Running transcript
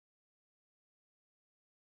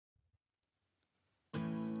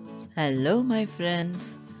Hello my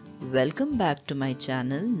friends, welcome back to my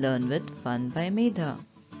channel Learn with Fun by Medha.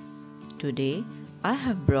 Today I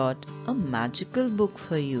have brought a magical book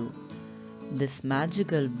for you. This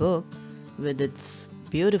magical book with its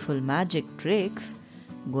beautiful magic tricks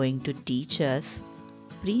going to teach us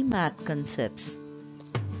pre-math concepts.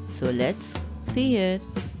 So let's see it.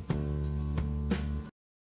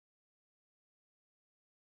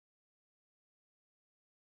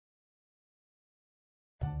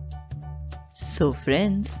 So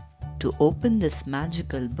friends, to open this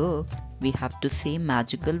magical book, we have to say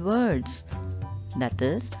magical words. That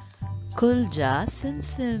is, Khulja Sim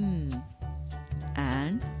Sim,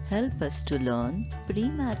 and help us to learn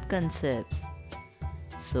pre-math concepts.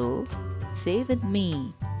 So, say with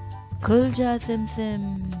me, Khulja Sim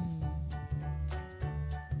Sim.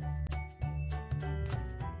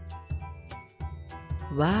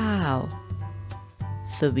 Wow!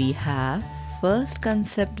 So we have first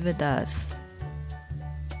concept with us.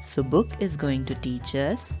 So book is going to teach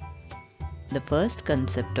us the first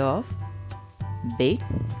concept of big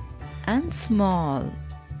and small.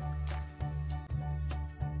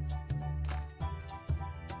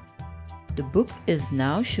 The book is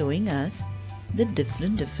now showing us the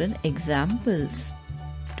different examples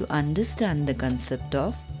to understand the concept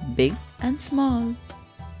of big and small.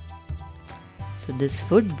 So this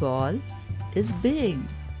football is big.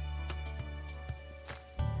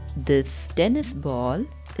 This tennis ball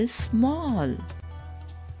is small.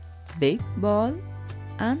 Big ball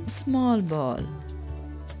and small ball.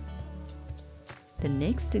 The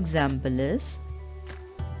next example is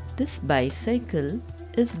this bicycle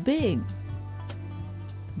is big.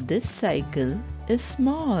 This cycle is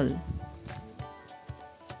small.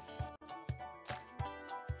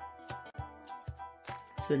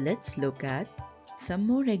 So let's look at some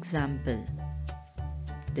more example.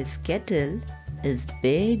 This kettle is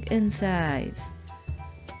big in size.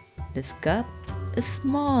 This cup is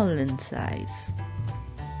small in size.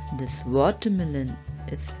 This watermelon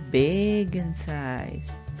is big in size.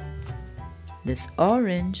 This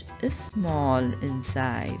orange is small in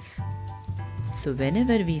size. So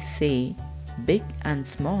whenever we say big and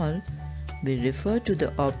small, we refer to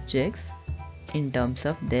the objects in terms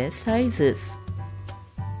of their sizes.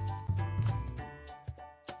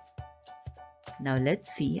 Now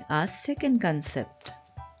let's see our second concept.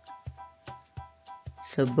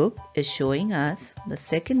 So book is showing us the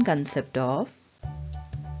second concept of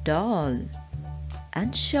tall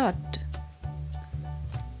and short.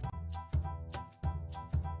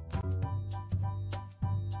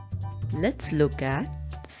 Let's look at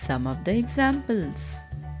some of the examples.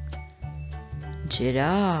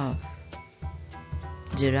 Giraffe.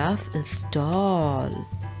 Giraffe is tall.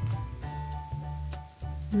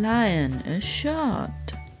 Lion is short.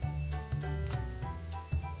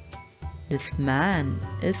 This man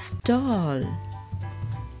is tall.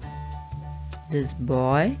 This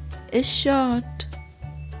boy is short.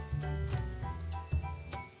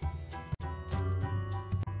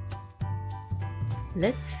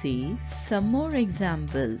 Let's see some more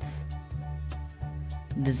examples.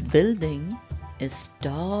 This building is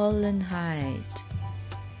tall in height.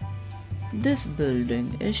 This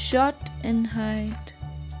building is short in height.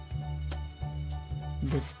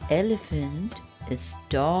 This elephant is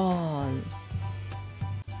tall.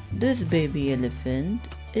 This baby elephant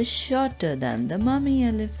is shorter than the mummy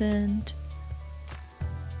elephant.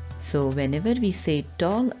 So whenever we say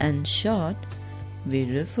tall and short,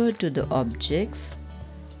 we refer to the objects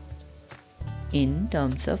in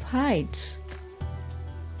terms of heights.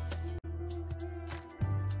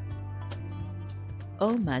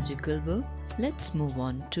 Oh magical book, let's move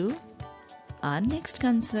on to our next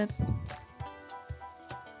concept.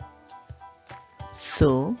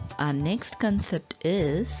 So our next concept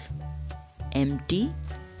is empty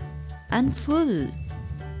and full.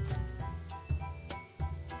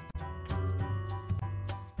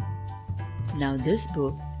 Now this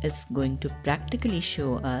book is going to practically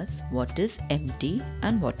show us what is empty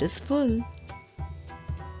and what is full.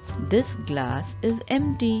 This glass is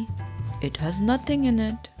empty. It has nothing in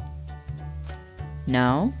it.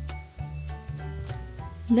 Now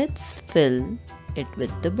let's fill it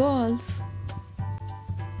with the balls.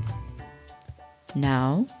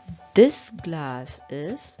 Now this glass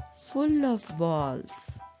is full of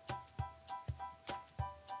balls.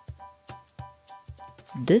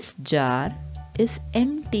 This jar is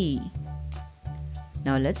empty.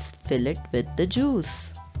 Now let's fill it with the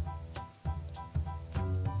juice.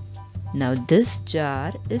 Now this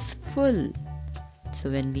jar is full.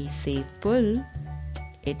 So when we say full,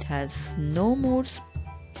 it has no more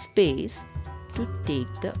space to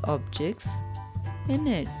take the objects in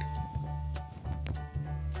it.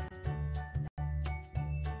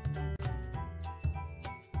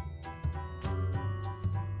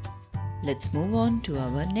 Let's move on to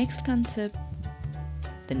our next concept.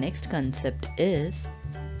 The next concept is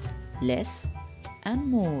less and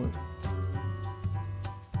more.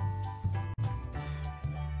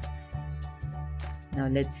 Now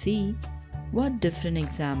let's see what different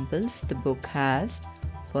examples the book has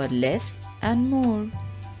for less and more.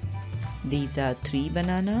 These are 3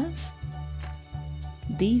 bananas.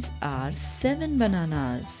 These are 7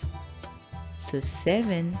 bananas. So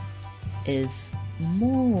 7 is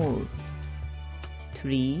more.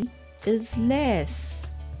 3 is less.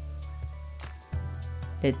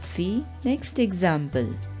 Let's see next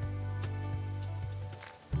example.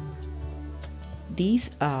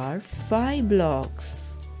 These are 5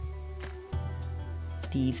 blocks.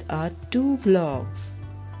 These are 2 blocks.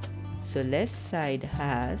 So left side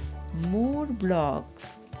has more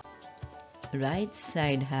blocks. Right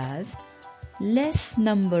side has less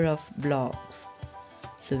number of blocks.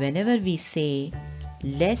 So whenever we say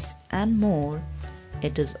less and more,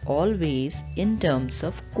 it is always in terms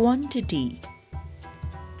of quantity.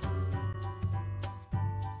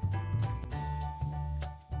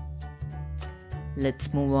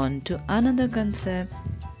 Let's move on to another concept.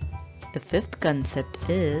 The 5th concept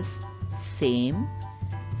is same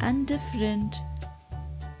and different.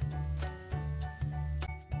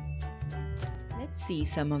 Let's see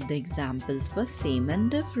some of the examples for same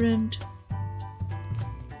and different.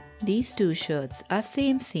 These 2 shirts are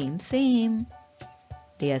same.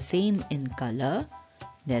 They are same in color.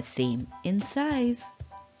 They are same in size.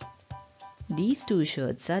 These 2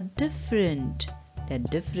 shirts are different. They are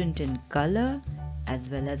different in color as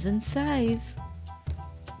well as in size.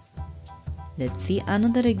 Let's see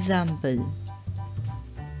another example.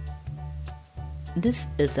 This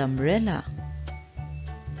is umbrella.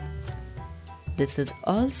 This is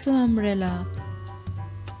also umbrella.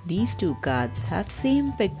 These 2 cards have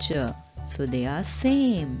same picture, so they are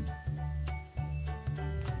same.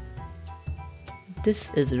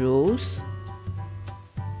 This is rose.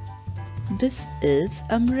 This is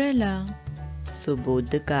umbrella. So both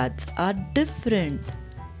the cards are different.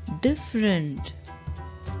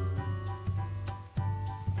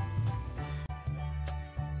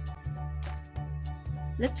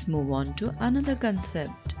 Let's move on to another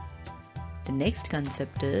concept. The next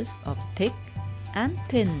concept is of thick and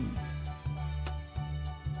thin.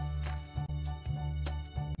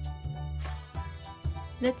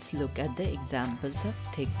 Let's look at the examples of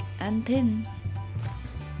thick and thin.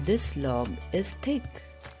 This log is thick.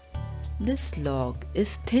 This log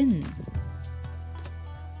is thin.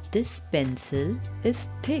 This pencil is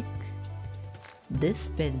thick. This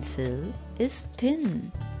pencil is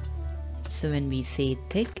thin. So when we say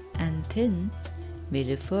thick and thin, we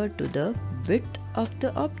refer to the width of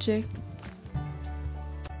the object.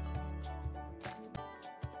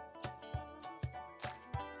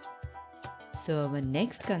 So our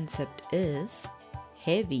next concept is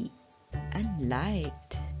heavy and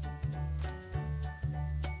light.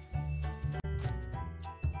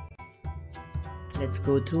 Let's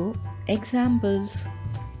go through examples.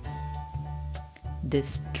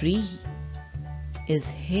 This tree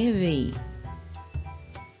is heavy.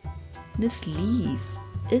 This leaf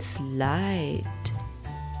is light.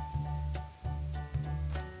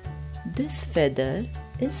 This feather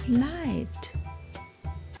is light.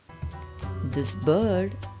 This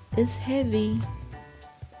bird is heavy.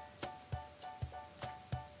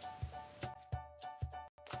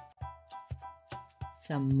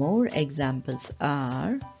 Some more examples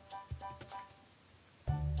are: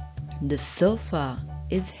 the sofa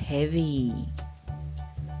is heavy.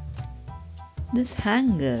 This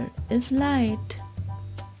hanger is light.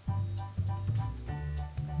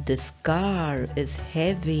 This car is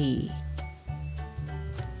heavy.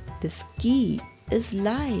 This key is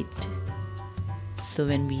light. So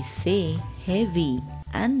when we say heavy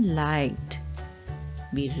and light,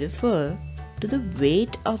 we refer to the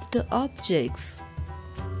weight of the objects.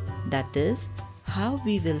 That is how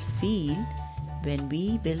we will feel when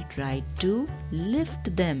we will try to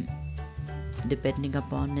lift them. Depending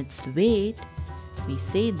upon its weight, we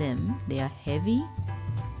say them they are heavy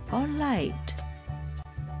or light.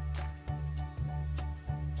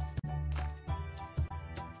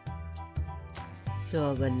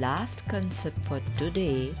 So our last concept for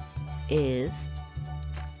today is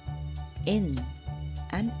in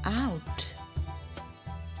and out.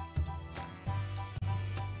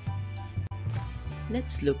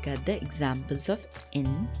 Let's look at the examples of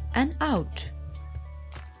in and out.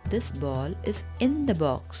 This ball is in the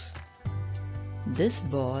box. This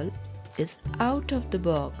ball is out of the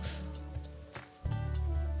box.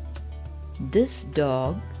 This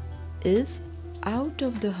dog is out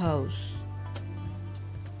of the house.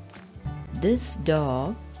 This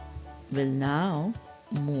dog will now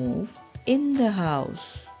move in the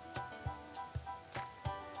house.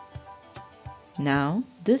 Now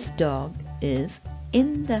this dog is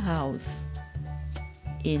in the house.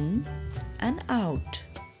 In and out.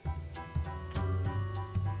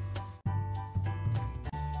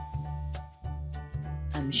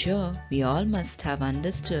 I'm sure we all must have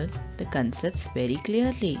understood the concepts very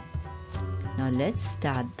clearly. Now let's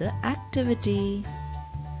start the activity.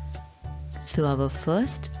 So our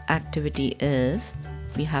first activity is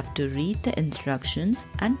we have to read the instructions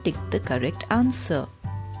and tick the correct answer.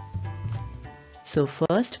 So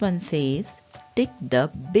first one says tick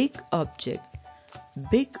the big object.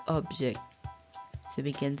 Big object. So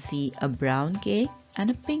we can see a brown cake and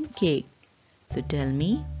a pink cake. So tell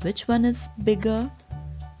me which one is bigger?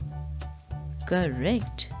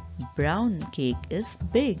 Correct. Brown cake is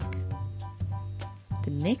big.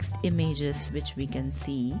 The next images which we can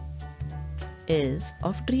see is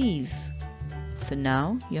of trees. So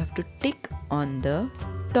now you have to tick on the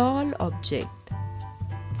tall object.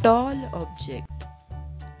 Tall object.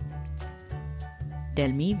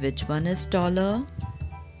 Tell me which one is taller?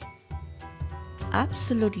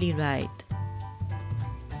 Absolutely right.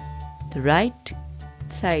 The right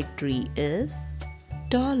side tree is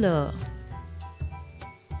taller.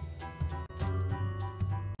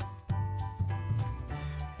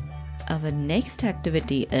 Our next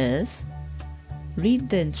activity is read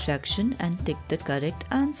the instruction and tick the correct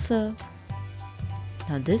answer.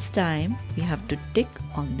 Now this time we have to tick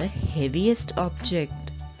on the heaviest object.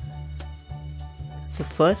 So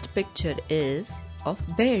first picture is of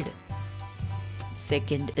bed.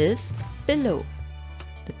 Second is pillow.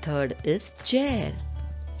 The third is chair.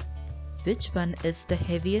 Which one is the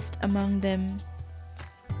heaviest among them?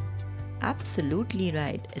 Absolutely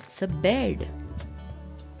right, it's a bed.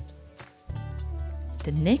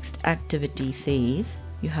 The next activity says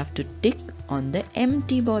you have to tick on the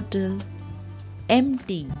empty bottle.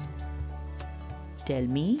 Empty. Tell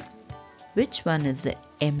me which one is the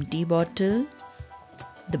empty bottle?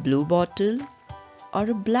 The blue bottle or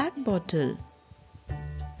a black bottle?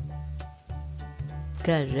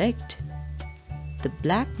 Correct. The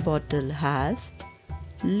black bottle has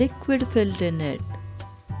liquid filled in it.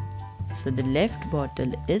 So the left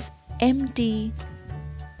bottle is empty.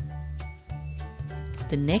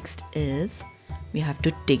 The next is we have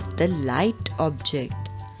to tick the light object.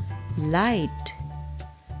 Light.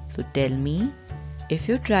 So tell me if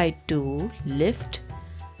you try to lift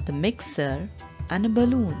the mixer and a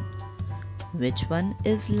balloon, which one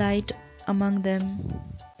is light among them?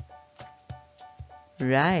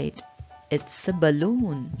 Right, it's a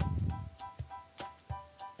balloon.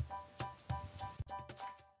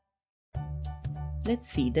 Let's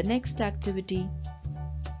see the next activity.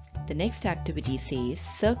 The next activity says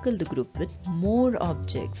circle the group with more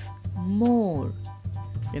objects. More.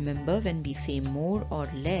 Remember, when we say more or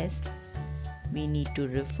less, we need to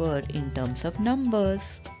refer in terms of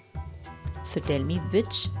numbers. So tell me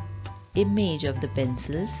which image of the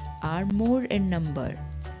pencils are more in number.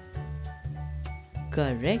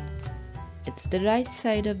 Correct. It's the right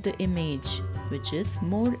side of the image, which is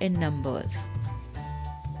more in numbers.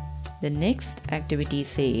 The next activity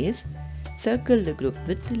says circle the group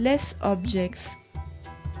with less objects.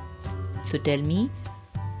 So tell me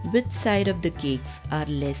which side of the cakes are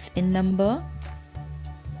less in number?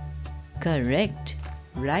 Correct.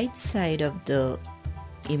 Right side of the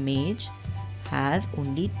image has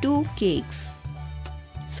only 2 cakes.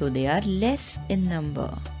 So they are less in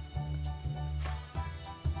number.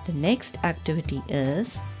 The next activity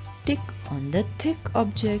is tick on the thick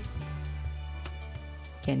object.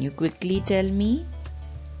 Can you quickly tell me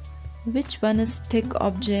which one is thick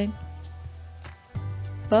object?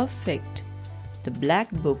 Perfect. The black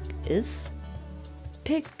book is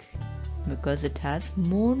thick because it has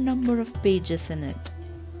more number of pages in it.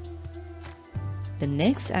 The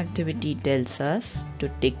next activity tells us to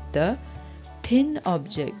tick the thin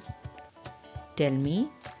object. Tell me,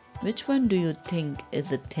 which one do you think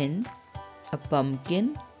is a thin, a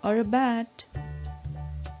pumpkin or a bat?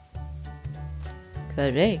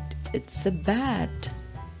 Correct, it's a bat.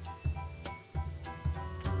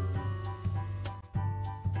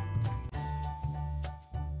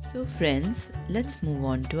 So friends, let's move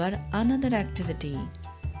on to our another activity.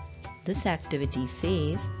 This activity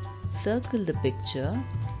says circle the picture.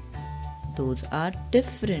 Those are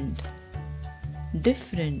different.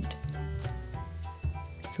 Different.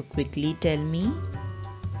 So quickly tell me.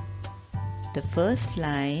 The first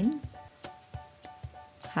line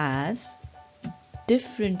has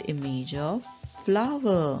different image of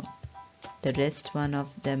flower. The rest one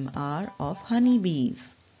of them are of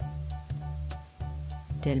honeybees.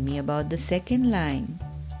 Tell me about the second line.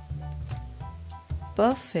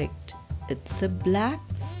 Perfect. It's a black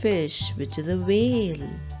fish, which is a whale.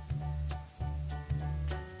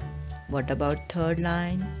 What about third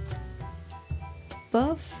line?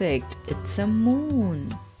 Perfect. It's a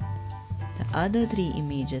moon. The other three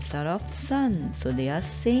images are of sun, so they are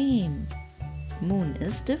same. Moon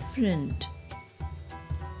is different.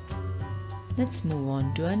 Let's move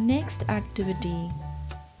on to our next activity,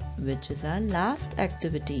 which is our last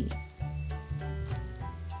activity.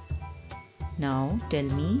 Now tell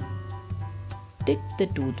me, tick the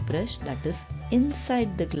toothbrush that is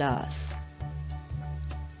inside the glass.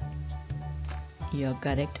 You're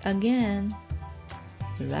correct again.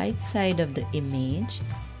 The right side of the image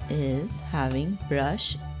is having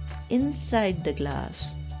brush inside the glass.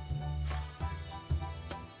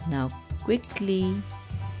 Now quickly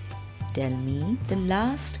tell me the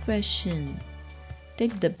last question.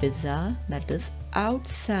 Tick the pizza that is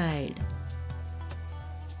outside.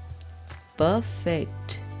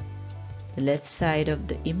 Perfect. The left side of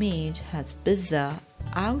the image has pizza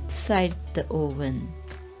outside the oven.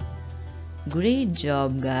 Great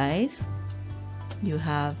job, guys. You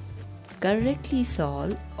have correctly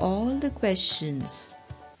solved all the questions.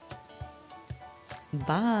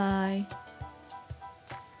 Bye.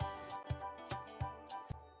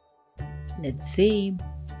 Let's say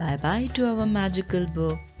bye-bye to our magical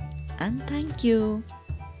book and thank you.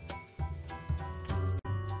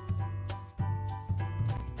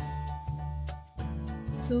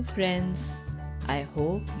 So friends, I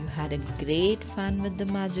hope you had a great fun with the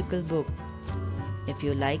magical book. If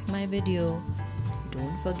you like my video,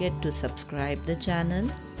 don't forget to subscribe the channel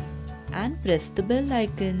and press the bell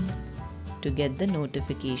icon to get the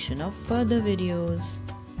notification of further videos.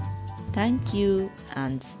 Thank you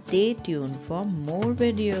and stay tuned for more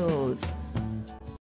videos.